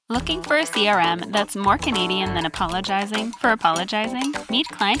Looking for a CRM that's more Canadian than apologizing for apologizing? Meet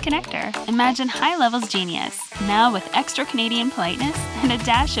Client Connector. Imagine high levels genius, now with extra Canadian politeness and a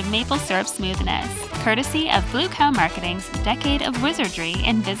dash of maple syrup smoothness. Courtesy of Blue Cow Marketing's decade of wizardry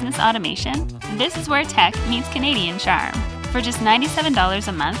in business automation, this is where tech meets Canadian charm. For just $97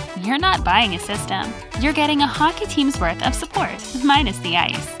 a month, you're not buying a system. You're getting a hockey team's worth of support, minus the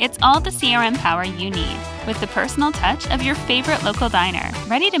ice. It's all the CRM power you need, with the personal touch of your favorite local diner.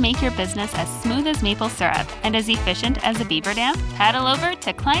 Ready to make your business as smooth as maple syrup and as efficient as a beaver dam? Paddle over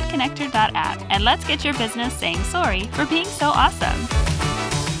to clientconnector.app and let's get your business saying sorry for being so awesome.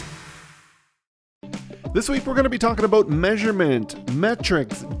 This week, we're going to be talking about measurement,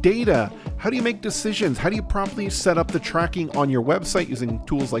 metrics, data. How do you make decisions? How do you properly set up the tracking on your website using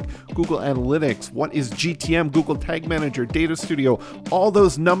tools like Google Analytics? What is GTM, Google Tag Manager, Data Studio? All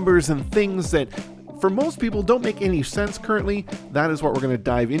those numbers and things that for most people don't make any sense currently. That is what we're going to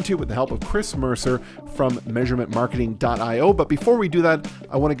dive into with the help of Chris Mercer from measurementmarketing.io. But before we do that,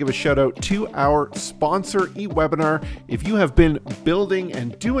 I want to give a shout out to our sponsor, eWebinar. If you have been building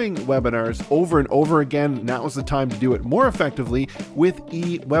and doing webinars over and over again, now is the time to do it more effectively with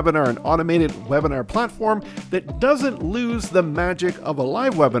eWebinar, an automated webinar platform that doesn't lose the magic of a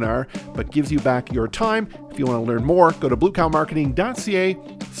live webinar, but gives you back your time. If you want to learn more, go to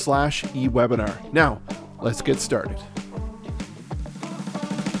bluecowmarketing.ca/ewebinar. Now, let's get started.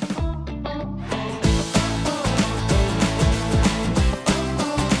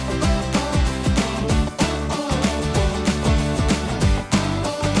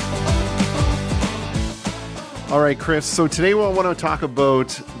 All right, Chris. So today I want to talk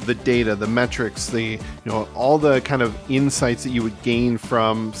about the data, the metrics, all the kind of insights that you would gain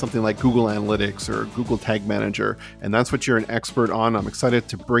from something like Google Analytics or Google Tag Manager. And that's what you're an expert on. I'm excited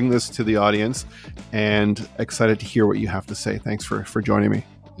to bring this to the audience and excited to hear what you have to say. Thanks for joining me.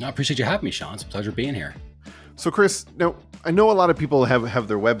 No, I appreciate you having me, Sean. It's a pleasure being here. So Chris, now I know a lot of people have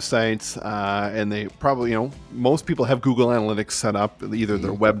their websites and they probably, most people have Google Analytics set up. Either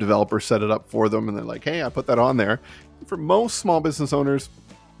their web developer set it up for them and they're like, hey, I put that on there. For most small business owners,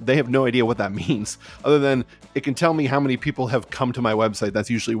 they have no idea what that means other than it can tell me how many people have come to my website. That's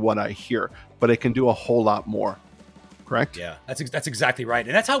usually what I hear, but it can do a whole lot more. Correct? Yeah, that's exactly right.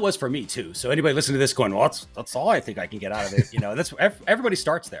 And that's how it was for me too. So anybody listening to this going, well, that's all I think I can get out of it. That's everybody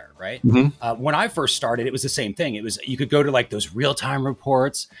starts there, right? Mm-hmm. When I first started, it was the same thing. It was, you could go to like those real-time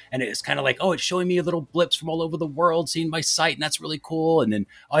reports and it's kind of like, oh, it's showing me little blips from all over the world, seeing my site. And that's really cool. And then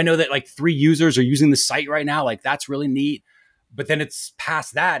I know that like 3 users are using the site right now. Like that's really neat. But then it's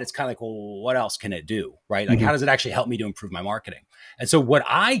past that. It's kind of like, well, what else can it do? Right? Like, how does it actually help me to improve my marketing? And so what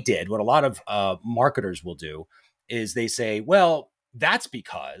I did, what a lot of marketers will do, is they say, well,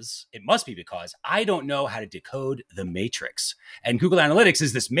 it must be because I don't know how to decode the matrix. And Google Analytics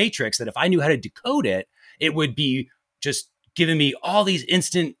is this matrix that if I knew how to decode it, it would be just giving me all these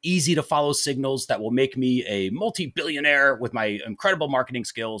instant, easy to follow signals that will make me a multi-billionaire with my incredible marketing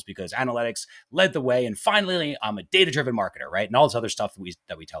skills because analytics led the way. And finally, I'm a data-driven marketer, right? And all this other stuff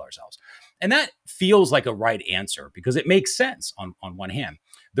that we tell ourselves. And that feels like a right answer because it makes sense on one hand.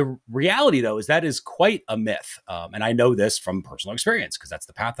 The reality, though, is that is quite a myth. And I know this from personal experience because that's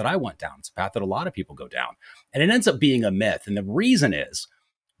the path that I went down. It's a path that a lot of people go down. And it ends up being a myth. And the reason is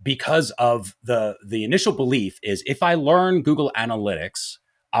because of the initial belief is if I learn Google Analytics,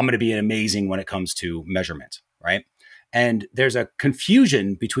 I'm going to be amazing when it comes to measurement, right? And there's a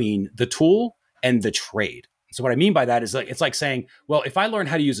confusion between the tool and the trade. So what I mean by that is it's like saying, well, if I learn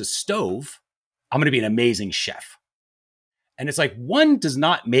how to use a stove, I'm going to be an amazing chef. And it's like one does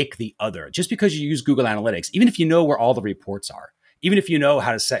not make the other. Just because you use Google Analytics, even if you know where all the reports are, even if you know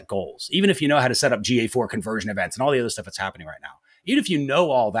how to set goals, even if you know how to set up GA4 conversion events and all the other stuff that's happening right now, even if you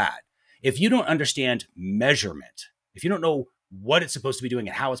know all that, if you don't understand measurement, if you don't know what it's supposed to be doing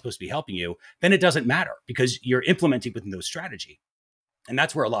and how it's supposed to be helping you, then it doesn't matter because you're implementing within those strategy. And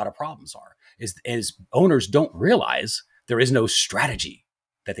that's where a lot of problems are, is owners don't realize there is no strategy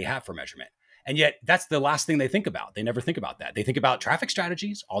that they have for measurement. And yet that's the last thing they think about. They never think about that. They think about traffic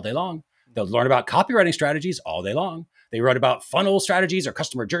strategies all day long. They'll learn about copywriting strategies all day long. They write about funnel strategies or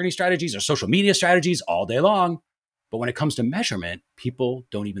customer journey strategies or social media strategies all day long. But when it comes to measurement, people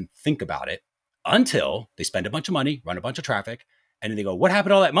don't even think about it until they spend a bunch of money, run a bunch of traffic, and then they go, what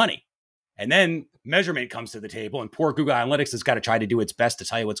happened to all that money? And then measurement comes to the table and poor Google Analytics has got to try to do its best to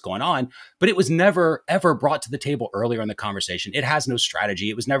tell you what's going on. But it was never, ever brought to the table earlier in the conversation. It has no strategy.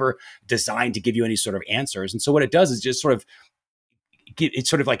 It was never designed to give you any sort of answers. And so what it does is just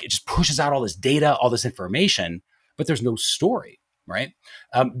it just pushes out all this data, all this information, but there's no story, right?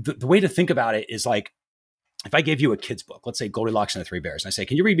 The way to think about it is like, if I gave you a kid's book, let's say Goldilocks and the Three Bears, and I say,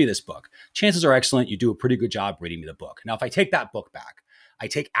 can you read me this book? Chances are excellent. You do a pretty good job reading me the book. Now, if I take that book back, I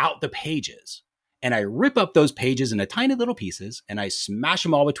take out the pages and I rip up those pages into tiny little pieces and I smash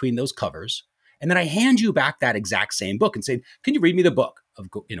them all between those covers. And then I hand you back that exact same book and say, can you read me the book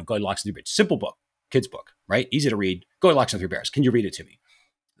of Goldilocks and the Three Bears? Simple book, kid's book, right? Easy to read. Goldilocks and the Three Bears. Can you read it to me?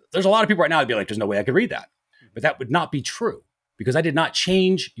 There's a lot of people right now that'd be like, there's no way I could read that. But that would not be true because I did not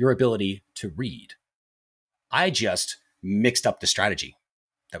change your ability to read. I just mixed up the strategy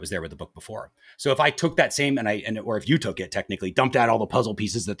that was there with the book before. So if I took that same or if you took it technically, dumped out all the puzzle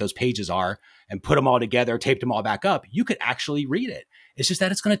pieces that those pages are and put them all together, taped them all back up, you could actually read it. It's just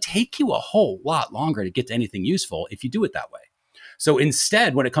that it's going to take you a whole lot longer to get to anything useful if you do it that way. So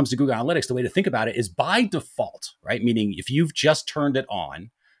instead, when it comes to Google Analytics, the way to think about it is by default, right? Meaning if you've just turned it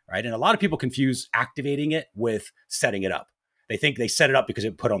on, right? And a lot of people confuse activating it with setting it up. They think they set it up because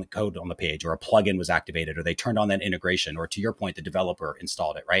it put on the code on the page or a plugin was activated or they turned on that integration or to your point, the developer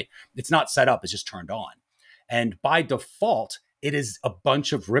installed it, right? It's not set up, it's just turned on. And by default, it is a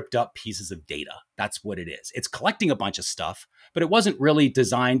bunch of ripped up pieces of data. That's what it is. It's collecting a bunch of stuff, but it wasn't really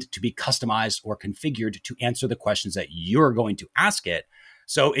designed to be customized or configured to answer the questions that you're going to ask it.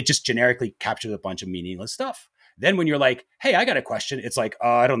 So it just generically captures a bunch of meaningless stuff. Then when you're like, hey, I got a question, it's like,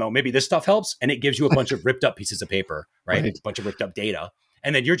 I don't know, maybe this stuff helps. And it gives you a bunch of ripped up pieces of paper, right? It's a bunch of ripped up data.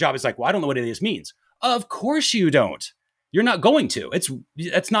 And then your job is like, well, I don't know what any of this means. Of course you don't. You're not going to.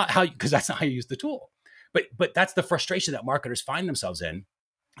 That's not how, because that's not how you use the tool. But that's the frustration that marketers find themselves in.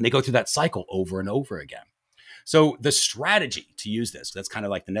 And they go through that cycle over and over again. So the strategy to use this, that's kind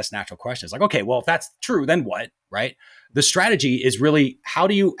of like the next natural question. It's like, okay, well, if that's true, then what, right? The strategy is really, how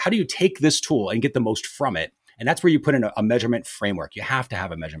do you take this tool and get the most from it? And that's where you put in a measurement framework. You have to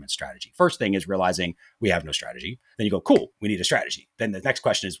have a measurement strategy. First thing is realizing we have no strategy. Then you go, cool, we need a strategy. Then the next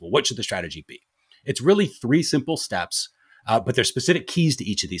question is, well, what should the strategy be? It's really 3 simple steps, but there's specific keys to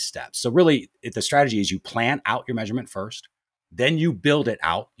each of these steps. So really, the strategy is you plan out your measurement first. Then you build it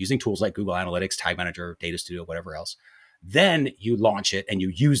out using tools like Google Analytics, Tag Manager, Data Studio, whatever else. Then you launch it and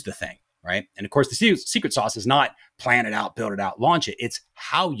you use the thing, right? And of course, the secret sauce is not plan it out, build it out, launch it. It's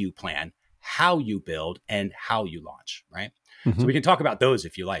how you plan, how you build, and how you launch, right? Mm-hmm. So we can talk about those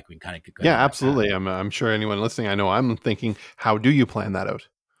if you like. We can kind of go. Yeah, absolutely. I'm sure anyone listening, I know I'm thinking, how do you plan that out?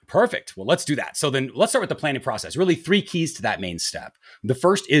 Perfect. Well, let's do that. So then let's start with the planning process. Really 3 keys to that main step. The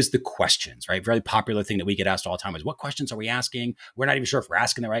first is the questions, right? Very popular thing that we get asked all the time is what questions are we asking? We're not even sure if we're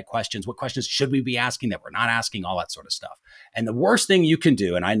asking the right questions. What questions should we be asking that we're not asking? All that sort of stuff. And the worst thing you can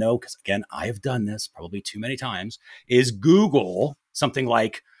do, and I know, because again, I have done this probably too many times, is Google something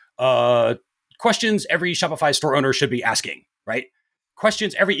like questions every Shopify store owner should be asking, right?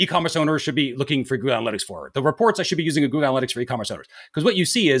 Questions every e-commerce owner should be looking for Google Analytics for. The reports I should be using in Google Analytics for e-commerce owners. Because what you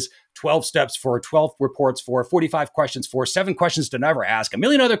see is 12 steps for 12 reports for 45 questions for 7 questions to never ask, a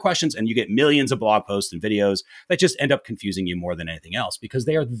million other questions, and you get millions of blog posts and videos that just end up confusing you more than anything else because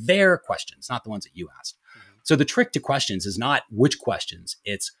they are their questions, not the ones that you asked. Mm-hmm. So the trick to questions is not which questions,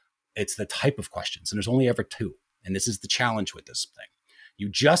 it's the type of questions. And there's only ever 2. And this is the challenge with this thing. You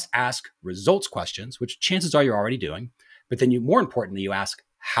just ask results questions, which chances are you're already doing. But then more importantly, you ask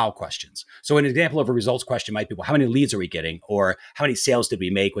how questions. So an example of a results question might be, well, how many leads are we getting? Or how many sales did we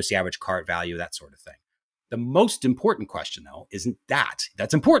make? What's the average cart value? That sort of thing. The most important question, though, isn't that.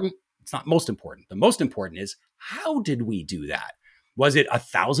 That's important. It's not most important. The most important is, how did we do that? Was it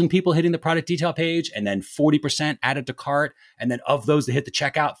 1,000 people hitting the product detail page and then 40% added to cart? And then of those that hit the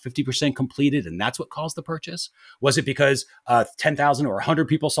checkout, 50% completed, and that's what caused the purchase? Was it because 10,000 or 100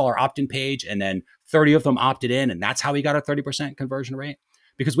 people saw our opt-in page and then 30 of them opted in, and that's how we got our 30% conversion rate?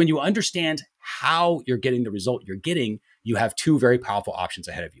 Because when you understand how you're getting the result you're getting, you have 2 very powerful options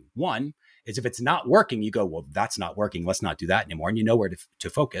ahead of you. One is if it's not working, you go, well, that's not working. Let's not do that anymore. And you know where to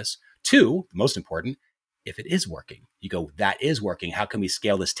focus. 2, the most important, if it is working, you go, that is working. How can we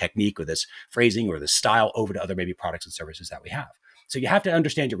scale this technique or this phrasing or this style over to other maybe products and services that we have? So you have to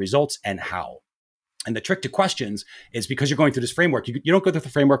understand your results and how. And the trick to questions is because you're going through this framework, you don't go through the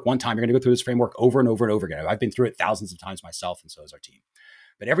framework one time. You're going to go through this framework over and over and over again. I've been through it thousands of times myself, and so has our team.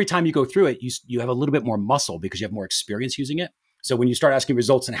 But every time you go through it, you have a little bit more muscle because you have more experience using it. So when you start asking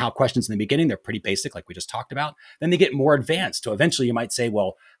results and how questions in the beginning, they're pretty basic, like we just talked about. Then they get more advanced. So eventually you might say,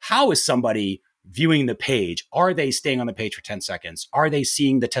 well, how is somebody viewing the page? Are they staying on the page for 10 seconds? Are they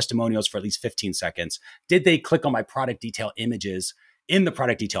seeing the testimonials for at least 15 seconds? Did they click on my product detail images in the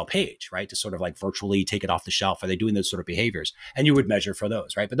product detail page, right? To sort of like virtually take it off the shelf. Are they doing those sort of behaviors? And you would measure for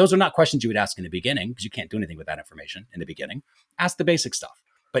those, right? But those are not questions you would ask in the beginning because you can't do anything with that information in the beginning. Ask the basic stuff,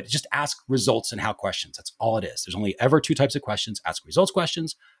 but just ask results and how questions. That's all it is. There's only ever 2 types of questions. Ask results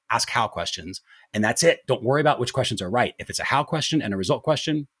questions, ask how questions, and that's it. Don't worry about which questions are right. If it's a how question and a result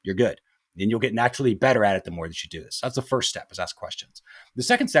question, you're good. Then you'll get naturally better at it the more that you do this. That's the first step, is ask questions. The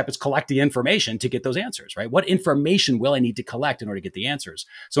second step is collect the information to get those answers, right? What information will I need to collect in order to get the answers?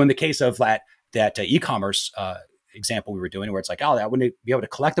 So in the case of that e-commerce example we were doing, where it's like, oh, I want to be able to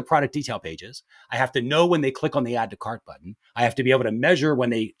collect the product detail pages. I have to know when they click on the add to cart button. I have to be able to measure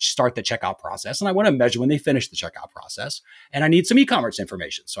when they start the checkout process. And I want to measure when they finish the checkout process. And I need some e-commerce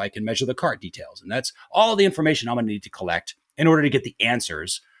information so I can measure the cart details. And that's all the information I'm going to need to collect in order to get the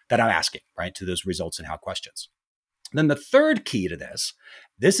answers that I'm asking, right, to those results and how questions. Then the third key to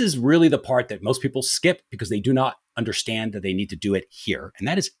this is really the part that most people skip because they do not understand that they need to do it here. And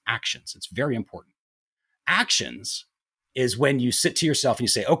that is actions. It's very important. Actions is when you sit to yourself and you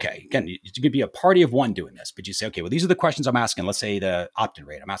say, okay, again, you could be a party of one doing this, but you say, okay, well, these are the questions I'm asking. Let's say the opt-in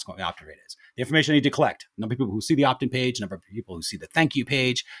rate. I'm asking what the opt-in rate is. The information I need to collect. Number of people who see the opt-in page, number of people who see the thank you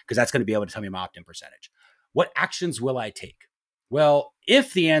page, because that's going to be able to tell me my opt-in percentage. What actions will I take? Well,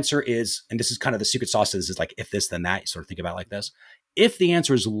 if the answer is, and this is kind of the secret sauce, is like, if this, then that, you sort of think about it like this. If the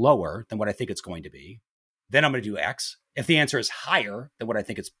answer is lower than what I think it's going to be, then I'm going to do X. If the answer is higher than what I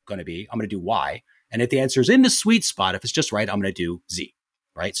think it's going to be, I'm going to do Y. And if the answer is in the sweet spot, if it's just right, I'm going to do Z,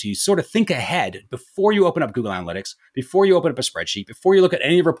 right? So you sort of think ahead before you open up Google Analytics, before you open up a spreadsheet, before you look at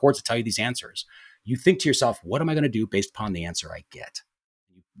any of the reports that tell you these answers. You think to yourself, what am I going to do based upon the answer I get?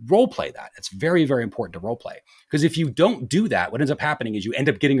 Role play that. It's very, very important to role play. Because if you don't do that, what ends up happening is you end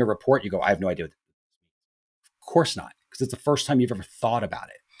up getting a report. You go, I have no idea. Of course not, because it's the first time you've ever thought about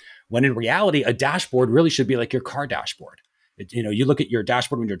it. When in reality, a dashboard really should be like your car dashboard. You look at your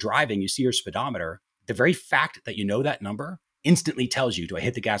dashboard when you're driving, you see your speedometer. The very fact that you know that number instantly tells you, do I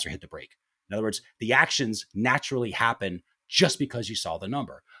hit the gas or hit the brake? In other words, the actions naturally happen just because you saw the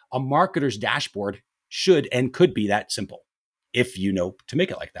number. A marketer's dashboard should and could be that simple, if you know to make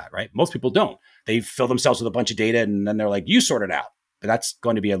it like that, right? Most people don't. They fill themselves with a bunch of data and then they're like, you sort it out. But that's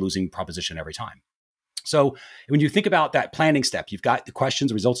going to be a losing proposition every time. So when you think about that planning step, you've got the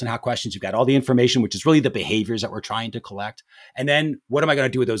questions, results and how questions, you've got all the information, which is really the behaviors that we're trying to collect. And then what am I going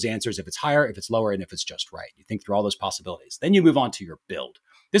to do with those answers if it's higher, if it's lower, and if it's just right? You think through all those possibilities. Then you move on to your build.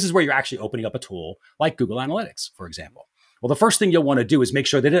 This is where you're actually opening up a tool like Google Analytics, for example. Well, the first thing you'll want to do is make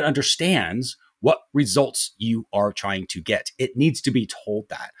sure that it understands what results you are trying to get. It needs to be told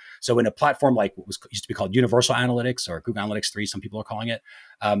that. So in a platform like what used to be called Universal Analytics or Google Analytics 3, some people are calling it,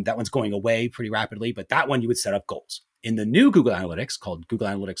 that one's going away pretty rapidly, but that one you would set up goals. In the new Google Analytics called Google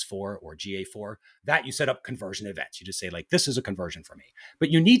Analytics 4 or GA4, that you set up conversion events. You just say like, this is a conversion for me. But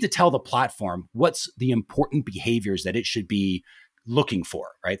you need to tell the platform what's the important behaviors that it should be looking for,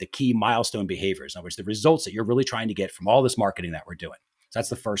 right? The key milestone behaviors. In other words, the results that you're really trying to get from all this marketing that we're doing. So that's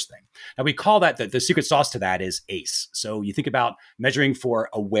the first thing. Now we call that the secret sauce to that is ACE. So you think about measuring for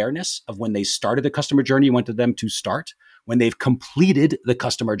awareness of when they started the customer journey you wanted them to start, when they've completed the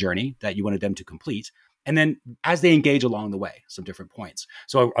customer journey that you wanted them to complete, and then as they engage along the way, some different points.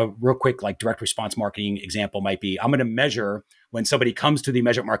 So a real quick like direct response marketing example might be, I'm going to measure when somebody comes to the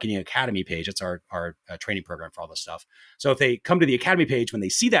Measurement Marketing Academy page. It's our training program for all this stuff. So if they come to the Academy page, when they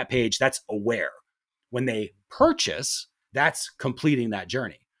see that page, that's aware. When they purchase, that's completing that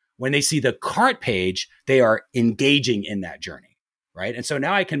journey. When they see the cart page, they are engaging in that journey, right? And so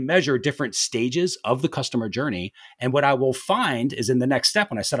now I can measure different stages of the customer journey. And what I will find is in the next step,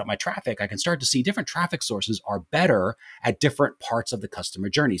 when I set up my traffic, I can start to see different traffic sources are better at different parts of the customer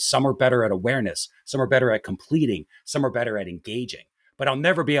journey. Some are better at awareness. Some are better at completing. Some are better at engaging. But I'll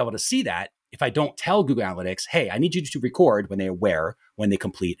never be able to see that if I don't tell Google Analytics, hey, I need you to record when they aware, when they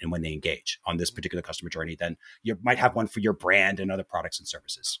complete, and when they engage on this particular customer journey. Then you might have one for your brand and other products and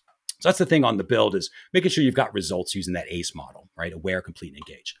services. So that's the thing on the build, is making sure you've got results using that ACE model, right? Aware, complete, and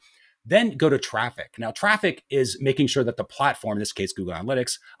engage. Then go to traffic. Now, traffic is making sure that the platform, in this case, Google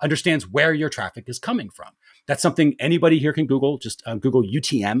Analytics, understands where your traffic is coming from. That's something anybody here can Google. Just Google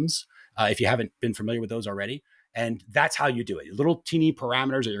UTMs if you haven't been familiar with those already. And that's how you do it. Little teeny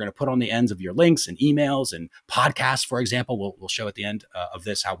parameters that you're going to put on the ends of your links and emails and podcasts, for example. We'll show at the end of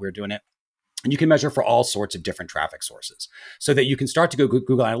this how we're doing it. And you can measure for all sorts of different traffic sources so that you can start to go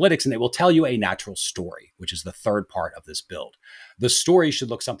Google Analytics and they will tell you a natural story, which is the third part of this build. The story should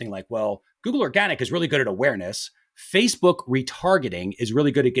look something like, well, Google Organic is really good at awareness. Facebook retargeting is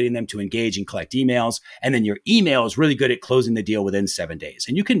really good at getting them to engage and collect emails. And then your email is really good at closing the deal within 7 days.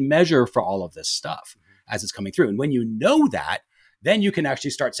 And you can measure for all of this stuff as it's coming through. And when you know that, then you can actually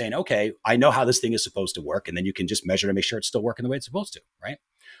start saying, okay, I know how this thing is supposed to work. And then you can just measure to make sure it's still working the way it's supposed to, right?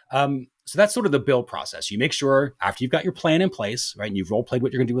 So that's sort of the build process. You make sure after you've got your plan in place, right, and you've role played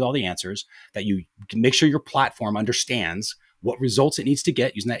what you're going to do with all the answers, that you can make sure your platform understands what results it needs to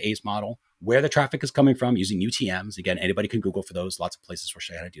get using that ACE model, where the traffic is coming from using UTMs. Again, anybody can Google for those. Lots of places will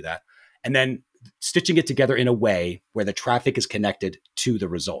show you how to do that. And then stitching it together in a way where the traffic is connected to the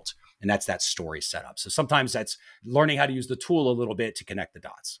result. And that's that story setup. So sometimes that's learning how to use the tool a little bit to connect the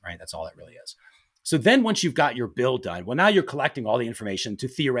dots, right? That's all that really is. So then once you've got your build done, well, now you're collecting all the information to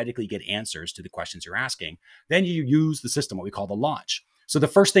theoretically get answers to the questions you're asking. Then you use the system, what we call the launch. So the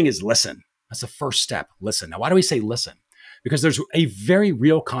first thing is listen. That's the first step, listen. Now, why do we say listen? Because there's a very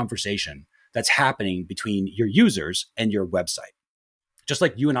real conversation that's happening between your users and your website. Just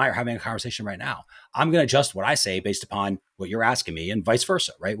like you and I are having a conversation right now, I'm going to adjust what I say based upon what you're asking me and vice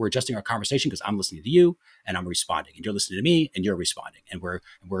versa, right? We're adjusting our conversation because I'm listening to you and I'm responding, and you're listening to me and you're responding. And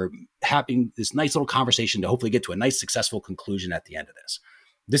we're having this nice little conversation to hopefully get to a nice, successful conclusion at the end of this.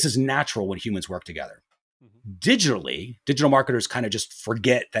 This is natural when humans work together. Digitally, digital marketers kind of just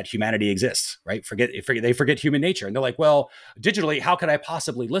forget that humanity exists, right? They forget human nature. And they're like, well, digitally, how could I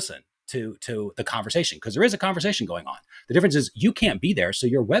possibly listen to the conversation? Because there is a conversation going on. The difference is you can't be there, so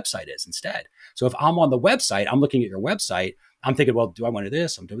your website is instead. So if I'm on the website, I'm looking at your website, I'm thinking, well, do I want to do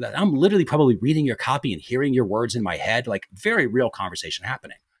this? I'm doing that. I'm literally probably reading your copy and hearing your words in my head, like very real conversation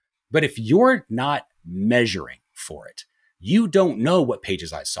happening. But if you're not measuring for it, you don't know what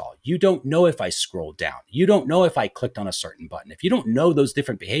pages I saw. You don't know if I scrolled down. You don't know if I clicked on a certain button. If you don't know those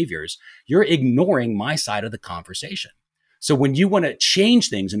different behaviors, you're ignoring my side of the conversation. So when you want to change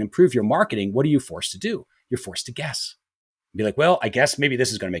things and improve your marketing, what are you forced to do? You're forced to guess. Be like, well, I guess maybe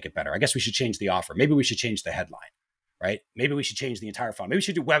this is going to make it better. I guess we should change the offer. Maybe we should change the headline, right? Maybe we should change the entire funnel. Maybe we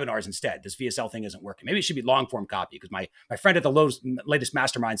should do webinars instead. This VSL thing isn't working. Maybe it should be long form copy because my friend at the latest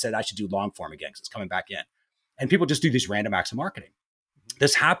mastermind said I should do long form again because it's coming back in. And people just do these random acts of marketing.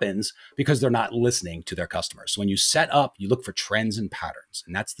 This happens because they're not listening to their customers. So when you set up, you look for trends and patterns.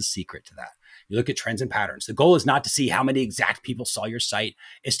 And that's the secret to that. You look at trends and patterns. The goal is not to see how many exact people saw your site,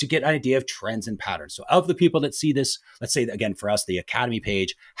 is to get an idea of trends and patterns. So of the people that see this, let's say again, for us, the Academy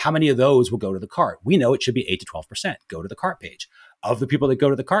page, how many of those will go to the cart? We know it should be 8 to 12% go to the cart page. Of the people that go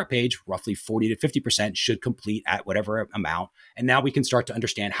to the cart page, roughly 40 to 50% should complete at whatever amount. And now we can start to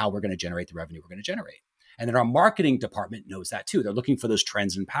understand how we're going to generate the revenue we're going to generate. And then our marketing department knows that too. They're looking for those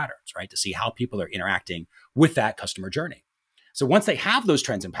trends and patterns, right? To see how people are interacting with that customer journey. So once they have those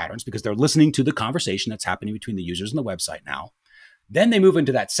trends and patterns, because they're listening to the conversation that's happening between the users and the website now, then they move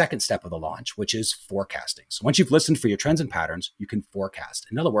into that second step of the launch, which is forecasting. So once you've listened for your trends and patterns, you can forecast.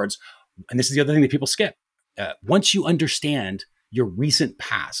 In other words, and this is the other thing that people skip, once you understand your recent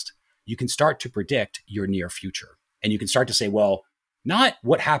past, you can start to predict your near future. And you can start to say, well, not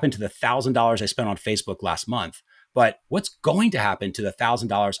what happened to the $1,000 I spent on Facebook last month, but what's going to happen to the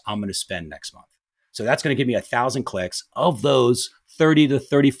 $1,000 I'm going to spend next month. So that's going to give me 1,000 clicks. Of those, 30 to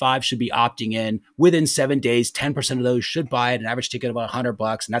 35 should be opting in. Within 7 days, 10% of those should buy at an average ticket of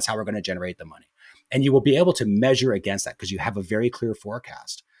 $100. And that's how we're going to generate the money. And you will be able to measure against that because you have a very clear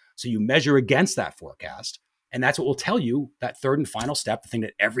forecast. So you measure against that forecast. And that's what will tell you that third and final step, the thing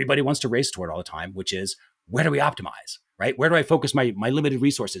that everybody wants to race toward all the time, which is where do we optimize? Right? Where do I focus my limited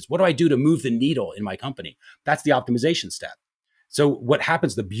resources? What do I do to move the needle in my company? That's the optimization step. So what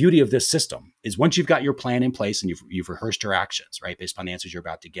happens, the beauty of this system is once you've got your plan in place and you've rehearsed your actions, right? Based on the answers you're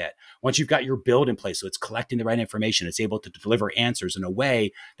about to get. Once you've got your build in place, so it's collecting the right information, it's able to deliver answers in a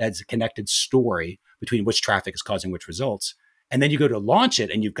way that's a connected story between which traffic is causing which results. And then you go to launch it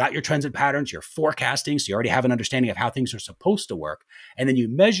and you've got your trends and patterns, you're forecasting. So you already have an understanding of how things are supposed to work. And then you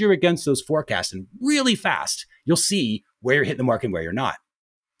measure against those forecasts and really fast, you'll see where you're hitting the mark and where you're not.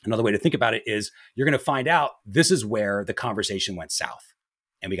 Another way to think about it is you're going to find out this is where the conversation went south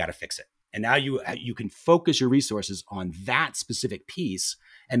and we got to fix it. And now you can focus your resources on that specific piece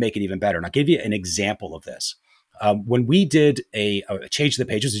and make it even better. And I'll give you an example of this. When we did a change to the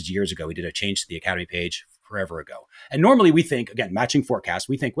page, this is years ago, we did a change to the Academy page forever ago. And normally we think, again, matching forecast,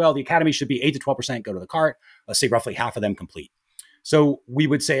 we think, well, the Academy should be 8 to 12% go to the cart. Let's say roughly half of them complete. So we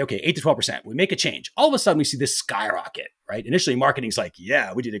would say, okay, 8 to 12%, we make a change. All of a sudden we see this skyrocket, right? Initially marketing's like,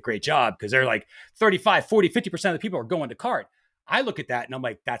 yeah, we did a great job because they're like 35, 40, 50% of the people are going to cart. I look at that and I'm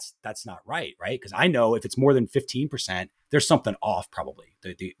like, that's not right? Because I know if it's more than 15%, there's something off probably.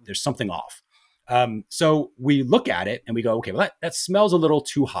 There's something off. So we look at it and we go, okay, well, that smells a little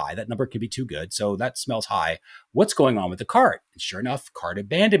too high. That number could be too good. So that smells high. What's going on with the cart? And sure enough, cart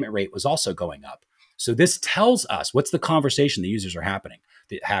abandonment rate was also going up. So this tells us what's the conversation the users are having.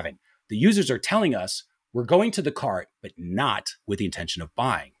 The users are telling us we're going to the cart, but not with the intention of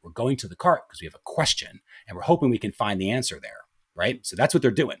buying. We're going to the cart because we have a question and we're hoping we can find the answer there, right? So that's what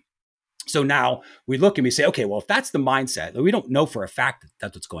they're doing. So now we look and we say, okay, well, if that's the mindset, we don't know for a fact that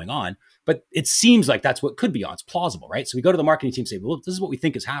that's what's going on, but it seems like that's what could be on. It's plausible, right? So we go to the marketing team and say, well, this is what we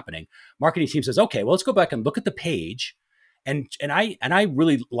think is happening. Marketing team says, okay, well, let's go back and look at the page. And I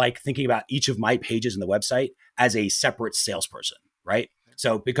really like thinking about each of my pages in the website as a separate salesperson, right?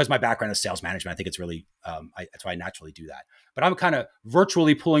 So because my background is sales management, I think it's really, that's why I naturally do that. But I'm kind of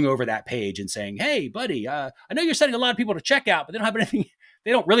virtually pulling over that page and saying, hey, buddy, I know you're sending a lot of people to check out, but they don't have anything,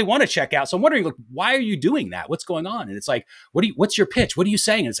 they don't really want to check out. So I'm wondering, like, why are you doing that? What's going on? And it's like, what's your pitch? What are you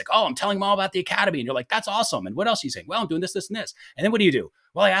saying? And it's like, oh, I'm telling them all about the academy. And you're like, that's awesome. And what else are you saying? Well, I'm doing this, this, and this. And then what do?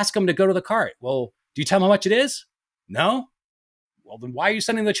 Well, I ask them to go to the cart. Well, do you tell them how much it is? No. Well, then why are you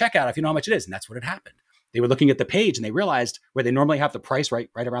sending the checkout if you know how much it is? And that's what had happened. They were looking at the page and they realized where they normally have the price right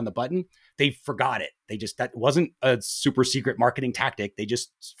around the button, they forgot it. That wasn't a super secret marketing tactic. They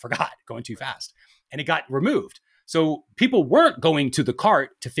just forgot, going too fast, and it got removed. So people weren't going to the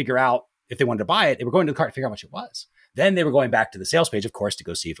cart to figure out if they wanted to buy it. They were going to the cart to figure out how much it was. Then they were going back to the sales page, of course, to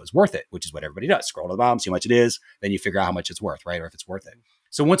go see if it was worth it, which is what everybody does. Scroll to the bottom, see how much it is. Then you figure out how much it's worth, right? Or if it's worth it.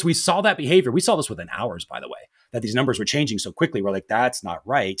 So once we saw that behavior, we saw this within hours, by the way, that these numbers were changing so quickly. We're like, that's not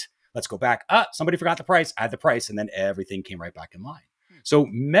right. Let's go back. Somebody forgot the price, add the price, and then everything came right back in line. So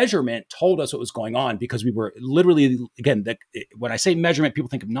measurement told us what was going on because we were literally, again, when I say measurement, people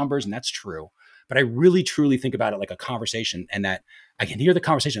think of numbers, and that's true. But I really, truly think about it like a conversation, and that I can hear the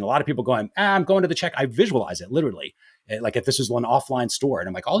conversation. A lot of people going, I'm going to the check. I visualize it literally. Like if this was an offline store, and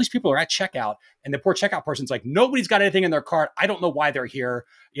I'm like, all these people are at checkout, and the poor checkout person's like, nobody's got anything in their cart. I don't know why they're here.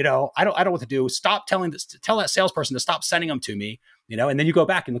 I don't know what to do. Tell that salesperson to stop sending them to me. And then you go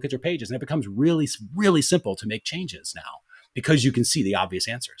back and look at your pages, and it becomes really, really simple to make changes now because you can see the obvious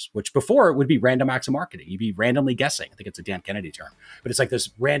answers, which before it would be random acts of marketing. You'd be randomly guessing. I think it's a Dan Kennedy term, but it's like this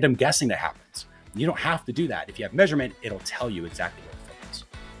random guessing that happens. You don't have to do that. If you have measurement, it'll tell you exactly what it is.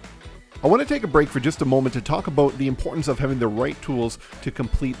 I want to take a break for just a moment to talk about the importance of having the right tools to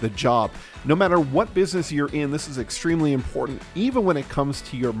complete the job. No matter what business you're in, this is extremely important, even when it comes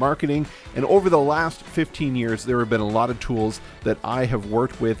to your marketing. And over the last 15 years, there have been a lot of tools that I have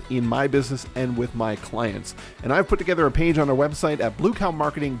worked with in my business and with my clients. And I've put together a page on our website at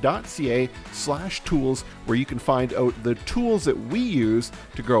bluecowmarketing.ca/tools where you can find out the tools that we use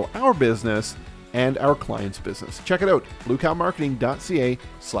to grow our business and our clients' business. Check it out,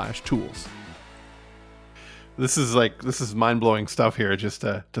 bluecowmarketing.ca/tools. This is mind-blowing stuff here, just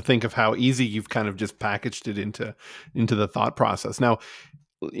to think of how easy you've kind of just packaged it into the thought process. Now,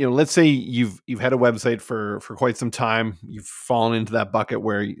 let's say you've had a website for quite some time. You've fallen into that bucket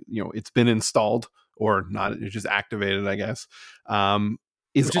where it's been installed or not, it's just activated, I guess.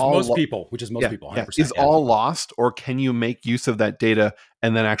 Which is most people, 100%. Is all lost, or can you make use of that data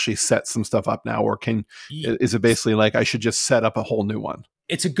and then actually set some stuff up now? Or is it basically like I should just set up a whole new one?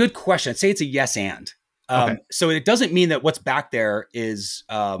 It's a good question. I'd say it's a yes and. Okay. So it doesn't mean that what's back there is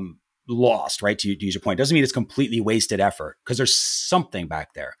lost, right? To use your point, it doesn't mean it's completely wasted effort because there's something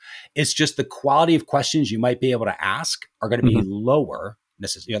back there. It's just the quality of questions you might be able to ask are going to be lower.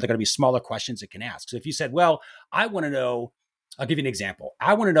 They're going to be smaller questions it can ask. So if you said, well, I want to know, I'll give you an example.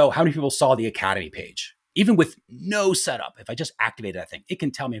 I want to know how many people saw the Academy page, even with no setup. If I just activated that thing, it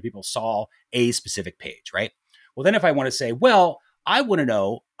can tell me if people saw a specific page, right? Well, then if I want to say, well, I want to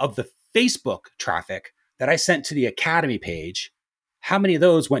know of the Facebook traffic that I sent to the Academy page, how many of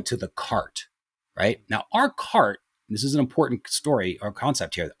those went to the cart, right? Now, our cart, this is an important story or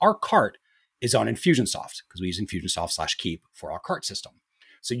concept here. Our cart is on Infusionsoft because we use Infusionsoft/Keep for our cart system.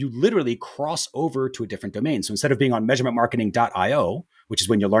 So you literally cross over to a different domain. So instead of being on measurementmarketing.io, which is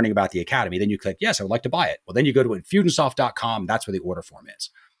when you're learning about the Academy, then you click, yes, I would like to buy it. Well, then you go to Infusionsoft.com. That's where the order form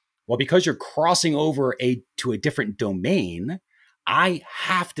is. Well, because you're crossing over to a different domain, I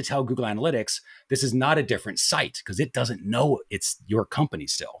have to tell Google Analytics, this is not a different site because it doesn't know it's your company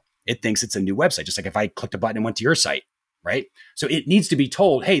still. It thinks it's a new website, just like if I clicked a button and went to your site, right? So it needs to be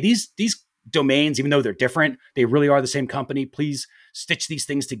told, hey, these domains, even though they're different, they really are the same company. Please stitch these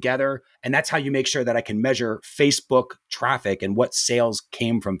things together. And that's how you make sure that I can measure Facebook traffic and what sales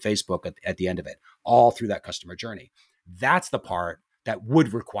came from Facebook at the end of it, all through that customer journey. That's the part that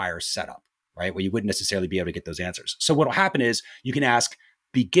would require setup, right? Where you wouldn't necessarily be able to get those answers. So what will happen is you can ask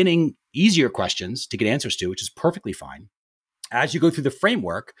beginning easier questions to get answers to, which is perfectly fine. As you go through the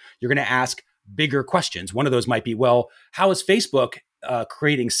framework, you're going to ask bigger questions. One of those might be, well, how is Facebook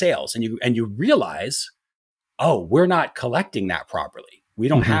creating sales? And you realize, oh, we're not collecting that properly. We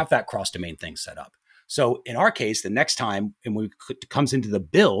don't have that cross-domain thing set up. So in our case, the next time, and when it comes into the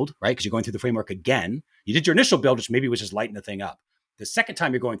build, right? Because you're going through the framework again, you did your initial build, which maybe was just lighten the thing up. The second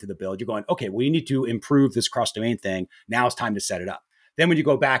time you're going through the build, you're going, okay, we need to improve this cross-domain thing. Now it's time to set it up. Then when you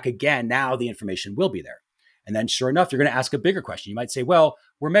go back again, now the information will be there. And then sure enough, you're going to ask a bigger question. You might say, well,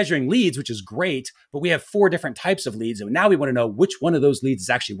 we're measuring leads, which is great, but we have 4 different types of leads. And now we want to know which one of those leads is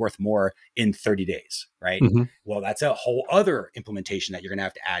actually worth more in 30 days, right? Mm-hmm. Well, that's a whole other implementation that you're going to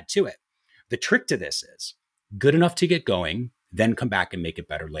have to add to it. The trick to this is good enough to get going, then come back and make it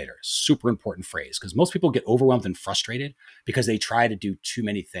better later. Super important phrase, because most people get overwhelmed and frustrated because they try to do too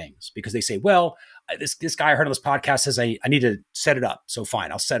many things, because they say, well, this guy I heard on this podcast says I need to set it up. So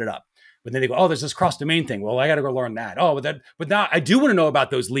fine, I'll set it up. But then they go, oh, there's this cross domain thing. Well, I got to go learn that. Oh, but now I do want to know about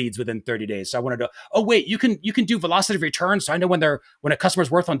those leads within 30 days. So I want to know, oh, wait, you can do velocity of return. So I know when a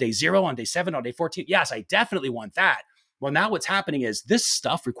customer's worth on day 0, on day 7, on day 14. Yes, I definitely want that. Well, now what's happening is this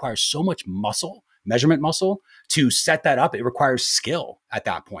stuff requires so much muscle, measurement muscle, to set that up. It requires skill at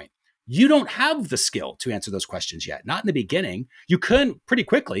that point. You don't have the skill to answer those questions yet. Not in the beginning. You can pretty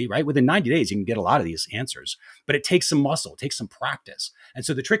quickly, right? Within 90 days, you can get a lot of these answers, but it takes some muscle, it takes some practice. And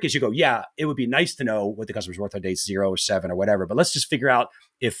so the trick is you go, yeah, it would be nice to know what the customer's worth on day 0 or 7 or whatever, but let's just figure out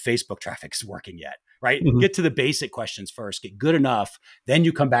if Facebook traffic is working yet, right? Mm-hmm. Get to the basic questions first, get good enough, then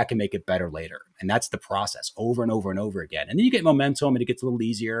you come back and make it better later. And that's the process over and over and over again. And then you get momentum and it gets a little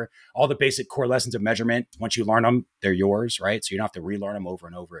easier. All the basic core lessons of measurement, once you learn them, they're yours, right? So you don't have to relearn them over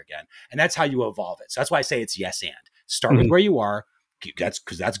and over again. And that's how you evolve it. So that's why I say it's yes and. Start with where you are, that's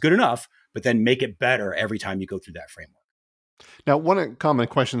good enough, but then make it better every time you go through that framework. Now, one of the common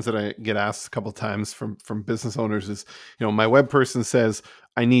questions that I get asked a couple of times from business owners is, my web person says,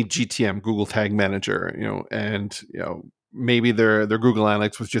 I need GTM, Google Tag Manager, and, maybe their Google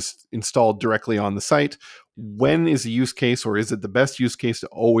Analytics was just installed directly on the site. When is a use case, or is it the best use case to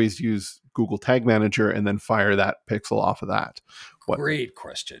always use Google Tag Manager and then fire that pixel off of that? Great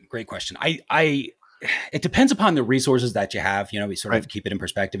question. It depends upon the resources that you have. We sort of keep it in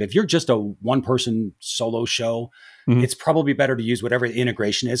perspective. If you're just a one-person solo show, it's probably better to use whatever the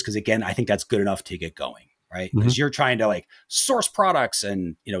integration is. Because again, I think that's good enough to get going, right? Because you're trying to source products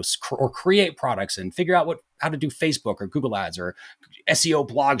and, or create products and figure out how to do Facebook or Google ads or SEO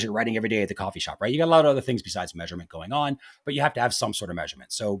blogs you're writing every day at the coffee shop, right? You got a lot of other things besides measurement going on, but you have to have some sort of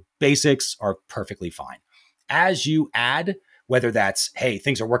measurement. So basics are perfectly fine. As you add, whether that's, hey,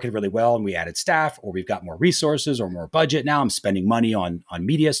 things are working really well and we added staff, or we've got more resources or more budget now, I'm spending money on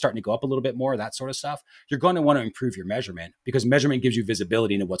media, starting to go up a little bit more, that sort of stuff. You're going to want to improve your measurement, because measurement gives you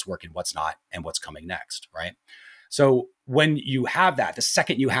visibility into what's working, what's not, and what's coming next, right? So when you have that, the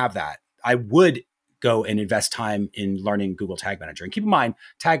second you have that, I would go and invest time in learning Google Tag Manager. And keep in mind,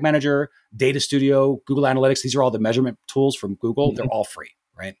 Tag Manager, Data Studio, Google Analytics, these are all the measurement tools from Google. They're all free.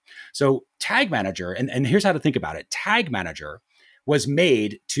 Right? So Tag Manager, and here's how to think about it. Tag Manager was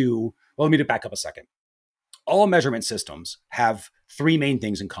made to, let me back up a second. All measurement systems have 3 main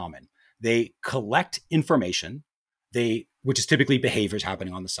things in common. They collect information, which is typically behaviors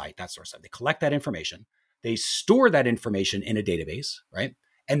happening on the site, that sort of stuff. They collect that information, they store that information in a database, right?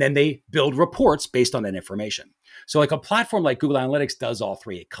 And then they build reports based on that information. So like a platform like Google Analytics does all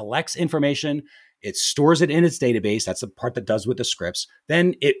 3. It collects information, it stores it in its database. That's the part that does with the scripts.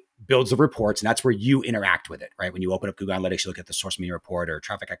 Then it builds the reports, and that's where you interact with it, right? When you open up Google Analytics, you look at the source media report or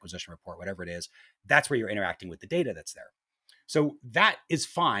traffic acquisition report, whatever it is. That's where you're interacting with the data that's there. So that is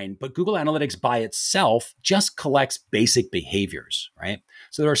fine, but Google Analytics by itself just collects basic behaviors, right?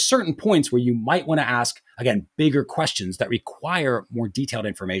 So there are certain points where you might want to ask, again, bigger questions that require more detailed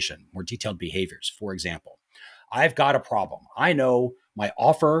information, more detailed behaviors. For example, I've got a problem. I know my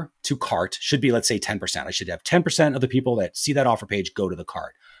offer to cart should be, let's say, 10%. I should have 10% of the people that see that offer page go to the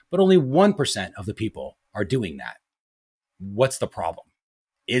cart, but only 1% of the people are doing that. What's the problem?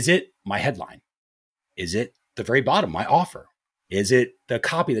 Is it my headline? Is it the very bottom, my offer? Is it the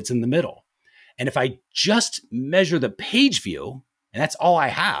copy that's in the middle? And if I just measure the page view, and that's all I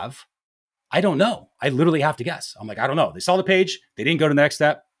have, I don't know. I literally have to guess. I'm like, I don't know. They saw the page. They didn't go to the next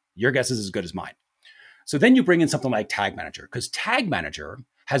step. Your guess is as good as mine. So then you bring in something like Tag Manager, because Tag Manager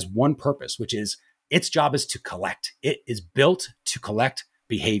has one purpose, which is its job is to collect. It is built to collect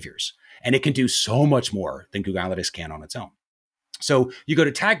behaviors, and it can do so much more than Google Analytics can on its own. So you go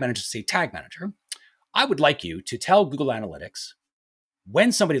to Tag Manager to say, Tag Manager, I would like you to tell Google Analytics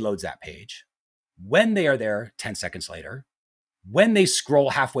when somebody loads that page, when they are there 10 seconds later, when they scroll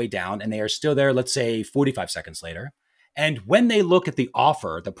halfway down and they are still there, let's say 45 seconds later, and when they look at the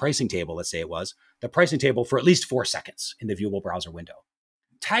offer, the pricing table, let's say it was, the pricing table for at least 4 seconds in the viewable browser window.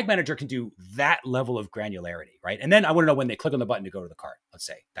 Tag Manager can do that level of granularity, right? And then I want to know when they click on the button to go to the cart. Let's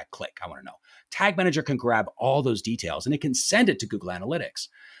say that click, I want to know. Tag Manager can grab all those details and it can send it to Google Analytics.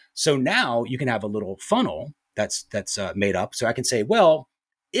 So now you can have a little funnel that's made up. So I can say, well,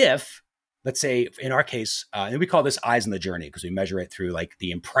 if let's say in our case, and we call this eyes in the journey because we measure it through like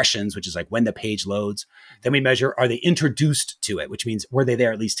the impressions, which is like when the page loads. Then we measure, are they introduced to it, which means were they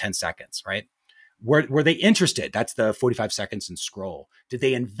there at least 10 seconds, right? Were they interested? That's the 45 seconds and scroll. Did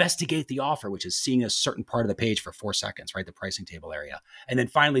they investigate the offer, which is seeing a certain part of the page for 4 seconds, right? The pricing table area. And then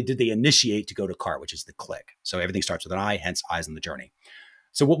finally, did they initiate to go to cart, which is the click? So everything starts with an I, hence eyes in the journey.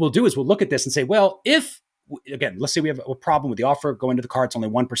 So what we'll do is we'll look at this and say, well, if, again, let's say we have a problem with the offer going to the cart, it's only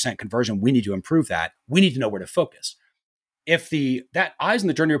 1% conversion. We need to improve that. We need to know where to focus. If that eyes in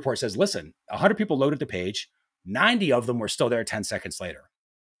the journey report says, listen, 100 people loaded the page, 90 of them were still there 10 seconds later.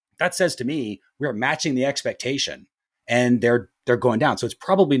 That says to me, we're matching the expectation and they're going down. So it's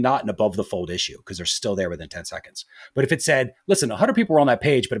probably not an above the fold issue because they're still there within 10 seconds. But if it said, listen, 100 people were on that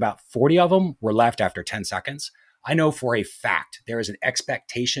page, but about 40 of them were left after 10 seconds, I know for a fact there is an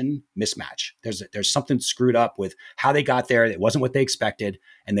expectation mismatch. There's something screwed up with how they got there. It wasn't what they expected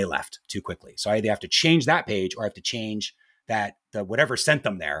and they left too quickly. So I either have to change that page or I have to change that the whatever sent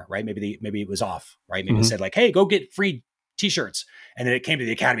them there, right? Maybe it was off, right? Maybe it said like, hey, go get free t-shirts. And then it came to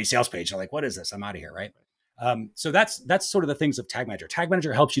the Academy sales page. They're like, what is this? I'm out of here, right? So that's sort of the things of Tag Manager. Tag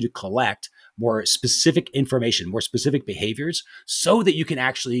Manager helps you to collect more specific information, more specific behaviors so that you can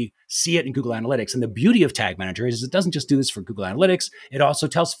actually see it in Google Analytics. And the beauty of Tag Manager is it doesn't just do this for Google Analytics. It also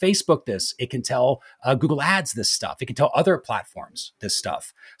tells Facebook this. It can tell Google Ads this stuff. It can tell other platforms this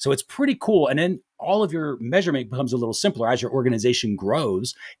stuff. So it's pretty cool. And then all of your measurement becomes a little simpler as your organization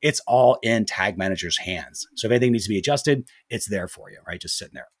grows. It's all in Tag Manager's hands. So if anything needs to be adjusted, it's there for you, right? Just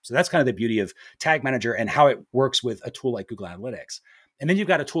sitting there. So that's kind of the beauty of Tag Manager and how it works with a tool like Google Analytics. And then you've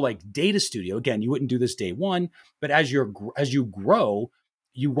got a tool like Data Studio. Again, you wouldn't do this day one, but as you grow,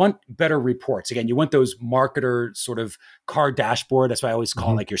 you want better reports. Again, you want those marketer sort of car dashboard. That's why I always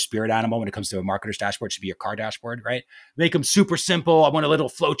call it like your spirit animal when it comes to a marketer's dashboard. It should be your car dashboard, right? Make them super simple. I want a little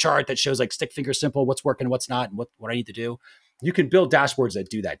flow chart that shows like stick figure simple, what's working, what's not, and what I need to do. You can build dashboards that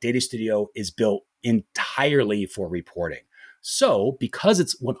do that. Data Studio is built entirely for reporting. So because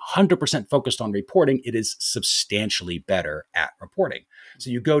it's 100% focused on reporting, it is substantially better at reporting. So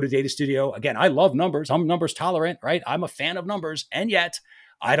you go to Data Studio. Again, I love numbers. I'm numbers tolerant, right? I'm a fan of numbers. And yet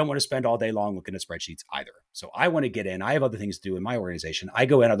I don't want to spend all day long looking at spreadsheets either. So I want to get in. I have other things to do in my organization. I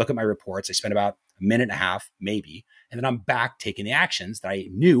go in, I look at my reports. I spend about a minute and a half, maybe. And then I'm back taking the actions that I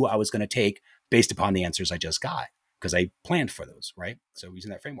knew I was going to take based upon the answers I just got because I planned for those, right? So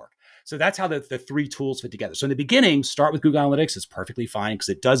using that framework. So that's how the three tools fit together. So in the beginning, start with Google Analytics. It's perfectly fine because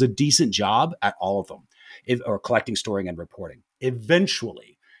it does a decent job at all of them, or collecting, storing, and reporting.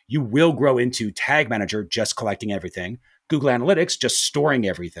 Eventually, you will grow into Tag Manager, just collecting everything, Google Analytics, just storing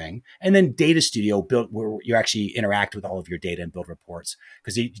everything, and then Data Studio built where you actually interact with all of your data and build reports.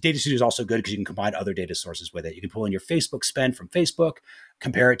 Because the Data Studio is also good because you can combine other data sources with it. You can pull in your Facebook spend from Facebook,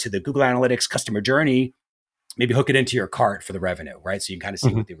 compare it to the Google Analytics customer journey, maybe hook it into your cart for the revenue, right? So you can kind of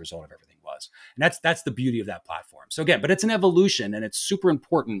see what the result of everything was. And that's the beauty of that platform. So again, but it's an evolution, and it's super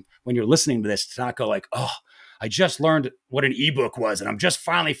important when you're listening to this to not go like, oh, I just learned what an ebook was, and I'm just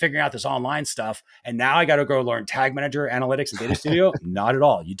finally figuring out this online stuff, and now I got to go learn Tag Manager, Analytics, and Data Studio. Not at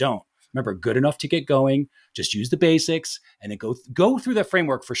all. You don't. Remember, good enough to get going. Just use the basics and then go through the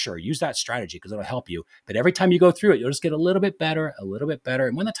framework for sure. Use that strategy because it'll help you. But every time you go through it, you'll just get a little bit better.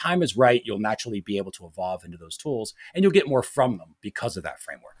 And when the time is right, you'll naturally be able to evolve into those tools, and you'll get more from them because of that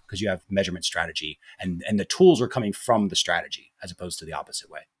framework, because you have measurement strategy and the tools are coming from the strategy as opposed to the opposite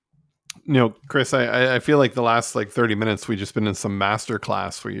way. You know, Chris, I feel like the last 30 minutes, we've just been in some master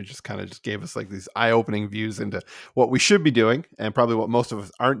class where you just kind of just gave us like these eye-opening views into what we should be doing and probably what most of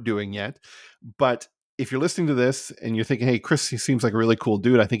us aren't doing yet. But if you're listening to this and you're thinking, hey, Chris, he seems like a really cool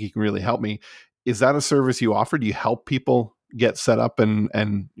dude, I think he can really help me. Is that a service you offer? Do you help people get set up and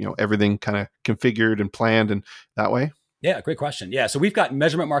everything kind of configured and planned and that way? Yeah, great question. Yeah, so we've got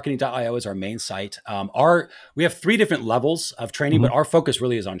measurementmarketing.io as our main site. We have 3 different levels of training, but our focus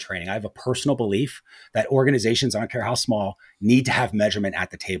really is on training. I have a personal belief that organizations, I don't care how small, need to have measurement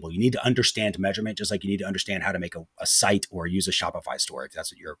at the table. You need to understand measurement, just like you need to understand how to make a site or use a Shopify store, if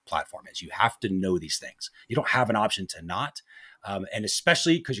that's what your platform is. You have to know these things. You don't have an option to not, and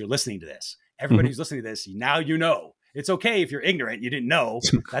especially because you're listening to this. Everybody who's listening to this, now you know. It's okay if you're ignorant, you didn't know.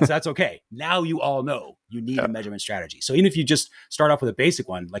 That's okay. Now you all know you need a measurement strategy. So even if you just start off with a basic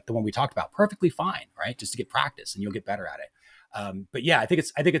one, like the one we talked about, perfectly fine, right? Just to get practice and you'll get better at it. But yeah, I think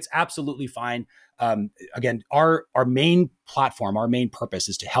it's absolutely fine. Again, our main platform, our main purpose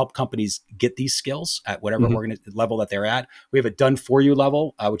is to help companies get these skills at whatever level that they're at. We have a done for you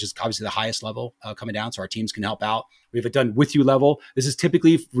level, which is obviously the highest level coming down. So our teams can help out. We have a done with you level. This is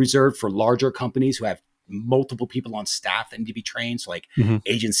typically reserved for larger companies who have multiple people on staff that need to be trained. So like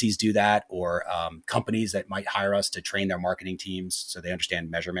agencies do that, or companies that might hire us to train their marketing teams so they understand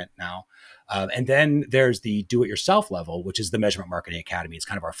measurement now. And then there's the do-it-yourself level, which is the Measurement Marketing Academy. It's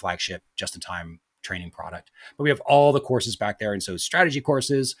kind of our flagship just-in-time training product. But we have all the courses back there. And so strategy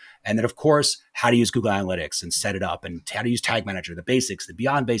courses, and then of course, how to use Google Analytics and set it up, and how to use Tag Manager, the basics, the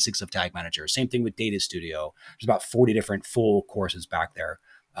beyond basics of Tag Manager. Same thing with Data Studio. There's about 40 different full courses back there.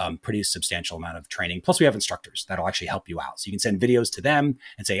 Pretty substantial amount of training. Plus we have instructors that'll actually help you out. So you can send videos to them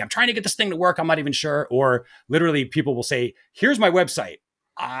and say, I'm trying to get this thing to work. I'm not even sure. Or literally people will say, here's my website.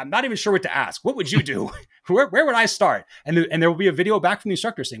 I'm not even sure what to ask. What would you do? Where would I start? And there will be a video back from the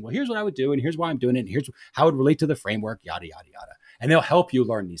instructor saying, well, here's what I would do, and here's why I'm doing it, and here's how it would relate to the framework, yada, yada, yada. And they'll help you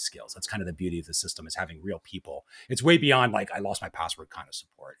learn these skills. That's kind of the beauty of the system, is having real people. It's way beyond like, I lost my password kind of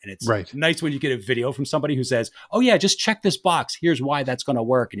support. And it's nice when you get a video from somebody who says, oh yeah, just check this box. Here's why that's going to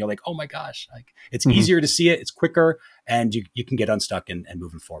work. And you're like, oh my gosh, like it's easier to see it. It's quicker. And you can get unstuck and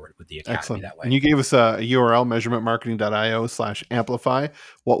moving forward with the Academy that way. And you gave us a URL, measurementmarketing.io/amplify.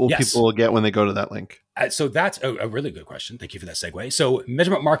 What will people get when they go to that link? So that's a really good question. Thank you for that segue. So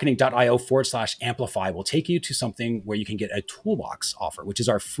measurementmarketing.io/amplify will take you to something where you can get a toolbox offer, which is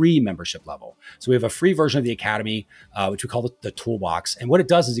our free membership level. So we have a free version of the Academy, which we call the toolbox. And what it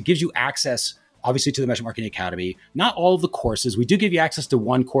does is it gives you access, obviously, to the Measurement Marketing Academy. Not all of the courses. We do give you access to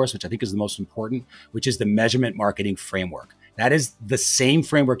one course, which I think is the most important, which is the Measurement Marketing Framework. That is the same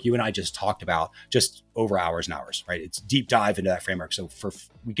framework you and I just talked about, just over hours and hours, right? It's deep dive into that framework. So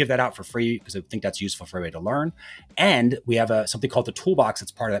we give that out for free because I think that's useful for everybody to learn. And we have something called the Toolbox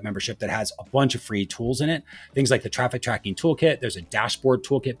that's part of that membership that has a bunch of free tools in it. Things like the Traffic Tracking Toolkit. There's a dashboard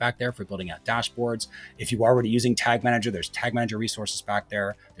toolkit back there for building out dashboards. If you are already using Tag Manager, there's Tag Manager resources back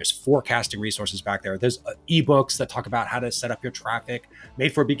there. There's forecasting resources back there. There's ebooks that talk about how to set up your traffic,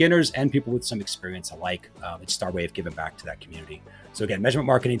 made for beginners and people with some experience alike. It's just our way of giving back to that community. So again,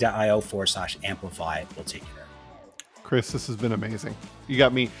 measurementmarketing.io/amplify will take you there. Chris, this has been amazing. You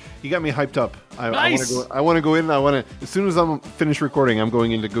got me hyped up. Nice. I want to go in. As soon as I'm finished recording, I'm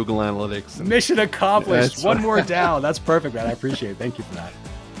going into Google Analytics. Mission accomplished. One more down. That's perfect, man. I appreciate it. Thank you for that.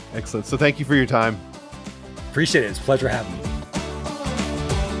 Excellent. So thank you for your time. Appreciate it. It's a pleasure having me.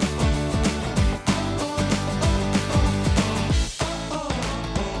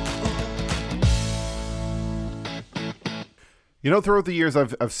 You know, throughout the years,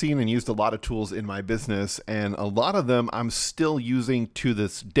 I've seen and used a lot of tools in my business, and a lot of them I'm still using to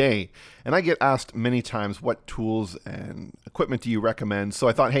this day. And I get asked many times, what tools and equipment do you recommend? So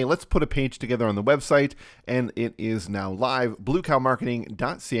I thought, hey, let's put a page together on the website, and it is now live,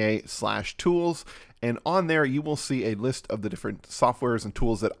 bluecowmarketing.ca/tools. And on there, you will see a list of the different softwares and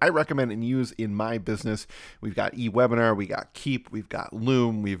tools that I recommend and use in my business. We've got eWebinar, we got Keep, we've got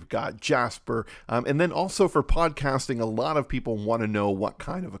Loom, we've got Jasper. And then also for podcasting, a lot of people want to know what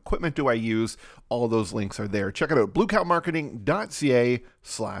kind of equipment do I use. All those links are there. Check it out,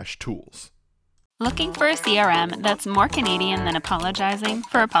 bluecowmarketing.ca/tools. Looking for a CRM that's more Canadian than apologizing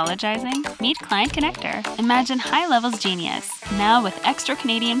for apologizing? Meet Client Connector. Imagine high levels genius, now with extra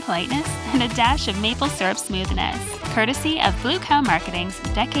Canadian politeness and a dash of maple syrup smoothness. Courtesy of Blue Cow Marketing's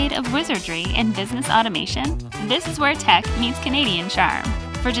decade of wizardry in business automation, this is where tech meets Canadian charm.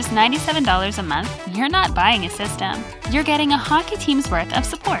 For just $97 a month, you're not buying a system. You're getting a hockey team's worth of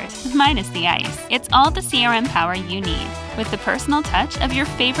support, minus the ice. It's all the CRM power you need, with the personal touch of your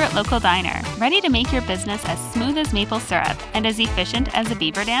favorite local diner, ready to make your business as smooth as maple syrup and as efficient as a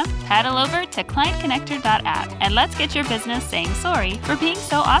beaver dam. Paddle over to clientconnector.app and let's get your business saying sorry for being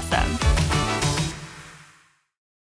so awesome.